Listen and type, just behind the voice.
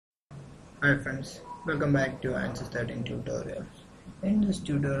Hi friends, welcome back to Ansys 13 tutorial. In this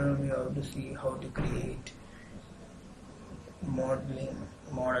tutorial we have to see how to create modeling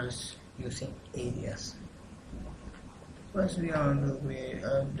models using areas. First we have to create,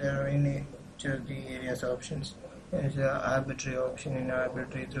 there are in the areas options. There is an arbitrary option in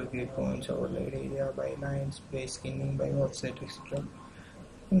arbitrary through grid points, overlaid area by lines, by skinning, by offset, etc.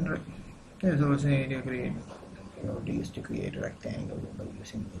 There is also area create. We have to use to create a rectangle by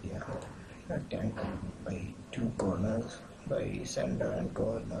using area. Rectangle by two corners by center and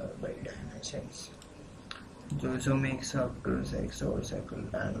corner by dimensions. It also makes circles, xor circle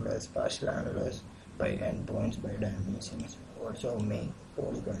anglers, partial anglers by endpoints by dimensions. Also make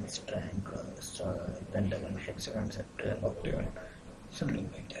polygons, triangles, pentagon, hexagon, septagon, octagon, something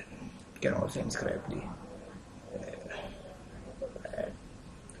like that. You can also inscribe the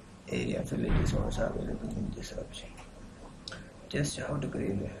area fill. It is also available in this option. Just how to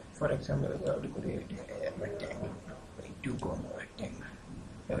create, for example, how to create a rectangle, a two corner rectangle.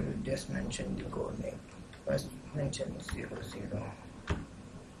 I will just mention the coordinate. First mention 0, 0,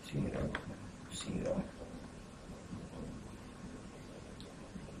 0, 0.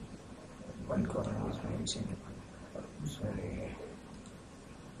 One corner is mentioned. Sorry.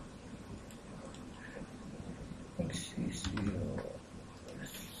 X is 0,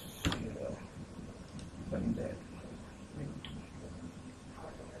 0. From there.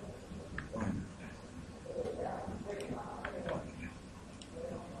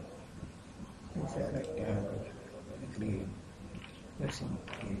 It's a rectangle create using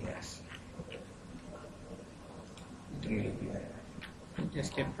areas. It's really clear.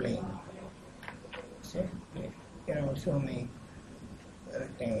 Just a plane. So you can also make a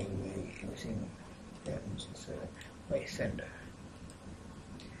rectangle using dimensions by center.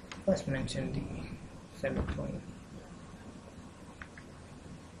 First mention the center point.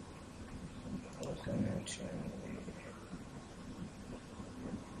 Also mention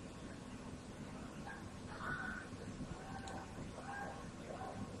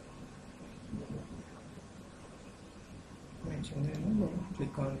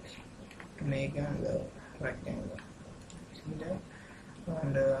click on this to make a rectangle. See that?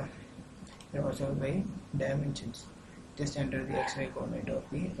 And also by dimensions. Just enter the XY coordinate of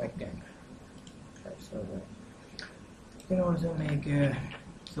the rectangle. So you can also make a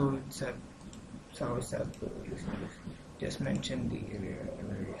solid circle using this. Just mention the area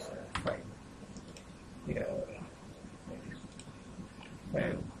is 5. Yeah,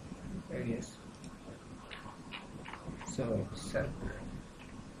 5 radius. So circle.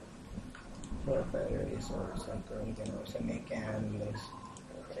 For 5 radius or circle, you can also make angles.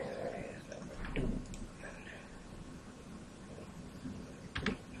 2.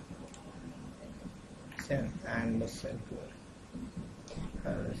 And the circle.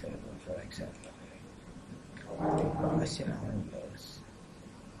 For example. Partial angles.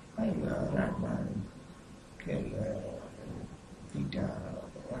 Right one. Theta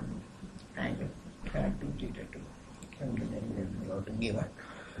 1 angle. 2 theta 2. To give it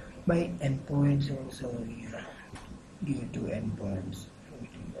by endpoints also here. Give 2 endpoints.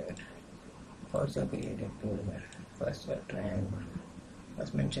 Also create a polygon. First a triangle.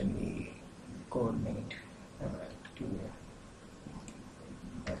 First mention the coordinate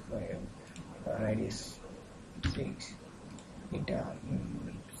radius 6 theta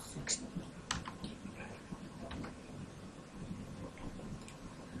 60.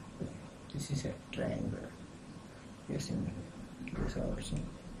 This is a triangle using this option.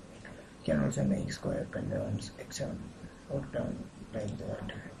 You can also make square pentagons, octagon like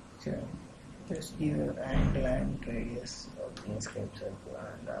that. So just give an angle and radius of the inscribed circle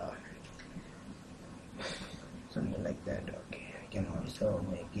and something like that. Okay, I can also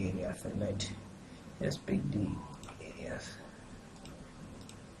make area fillet. Just pick the areas.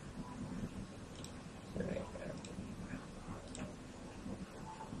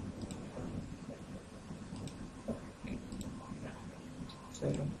 So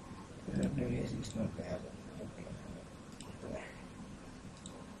the radius is not bad. Okay.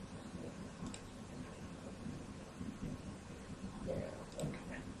 Yeah, okay.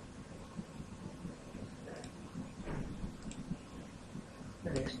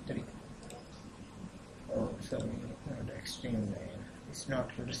 Radius 3. Oh, sorry, not extreme line. It's not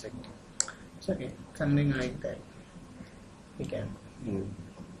intersecting. It's okay, something like that. We can give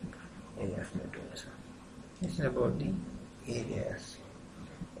area fillet also. This is about the areas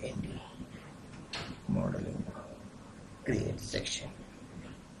in the modeling create section.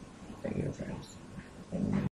 Thank you friends.